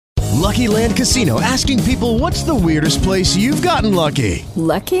Lucky Land Casino, asking people, what's the weirdest place you've gotten lucky?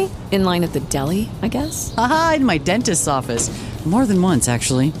 Lucky? In line at the deli, I guess? Aha, in my dentist's office. More than once,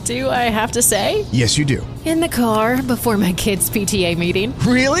 actually. Do I have to say? Yes, you do. In the car before my kids' PTA meeting.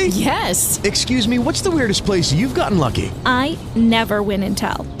 Really? Yes. Excuse me, what's the weirdest place you've gotten lucky? I never win and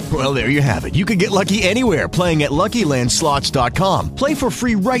tell. Well, there you have it. You can get lucky anywhere, playing at LuckyLandSlots.com. Play for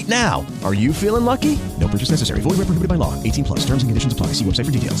free right now. Are you feeling lucky? No purchase necessary. Void where prohibited by law. 18 plus. Terms and conditions apply. See website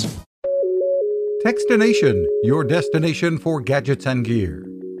for details. Techstination, your destination for gadgets and gear.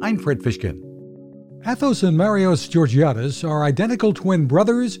 I'm Fred Fishkin. Athos and Marios Georgiades are identical twin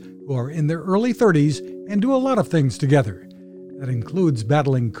brothers who are in their early 30s and do a lot of things together. That includes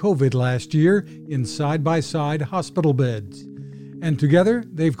battling COVID last year in side-by-side hospital beds. And together,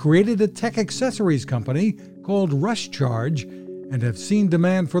 they've created a tech accessories company called RushCharge and have seen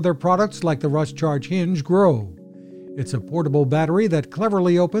demand for their products like the RushCharge Hinge grow. It's a portable battery that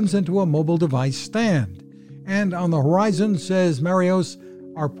cleverly opens into a mobile device stand. And on the horizon, says Marios,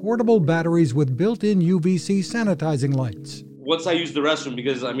 are portable batteries with built-in UVC sanitizing lights. Once I used the restroom,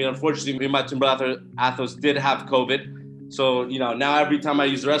 because unfortunately, me and my twin brother Athos did have COVID. So, now every time I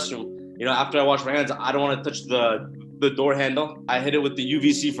use the restroom, after I wash my hands, I don't want to touch the door handle. I hit it with the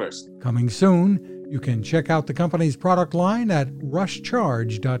UVC first. Coming soon, you can check out the company's product line at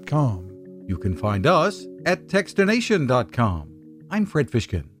rushcharge.com. You can find us at Techstination.com. I'm Fred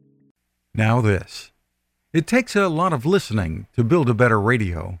Fishkin. Now this. It takes a lot of listening to build a better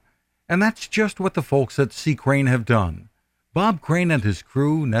radio, and that's just what the folks at C. Crane have done. Bob Crane and his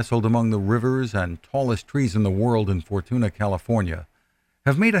crew, nestled among the rivers and tallest trees in the world in Fortuna, California,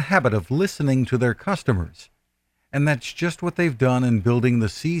 have made a habit of listening to their customers. And that's just what they've done in building the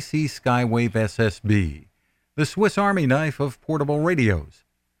CC Skywave SSB, the Swiss Army knife of portable radios.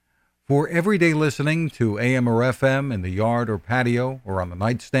 For everyday listening to AM or FM in the yard or patio or on the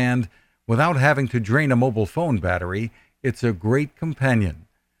nightstand, without having to drain a mobile phone battery, it's a great companion.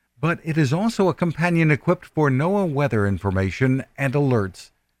 But it is also a companion equipped for NOAA weather information and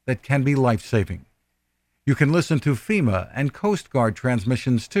alerts that can be life-saving. You can listen to FEMA and Coast Guard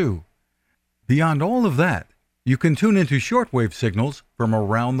transmissions too. Beyond all of that, you can tune into shortwave signals from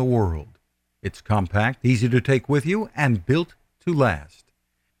around the world. It's compact, easy to take with you, and built to last.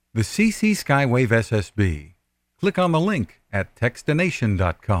 The CC Skywave SSB. Click on the link at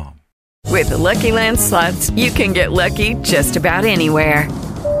Techstination.com. With the Lucky Land Slots, you can get lucky just about anywhere.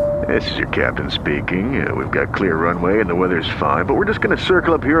 This is your captain speaking. We've got clear runway and the weather's fine, but we're just going to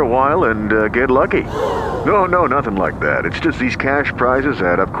circle up here a while and get lucky. No, nothing like that. It's just these cash prizes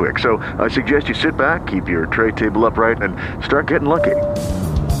add up quick. So I suggest you sit back, keep your tray table upright, and start getting lucky.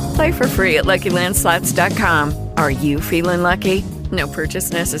 Play for free at LuckyLandSlots.com. Are you feeling lucky? No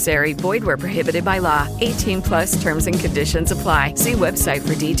purchase necessary. Void where prohibited by law. 18 plus terms and conditions apply. See website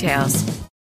for details.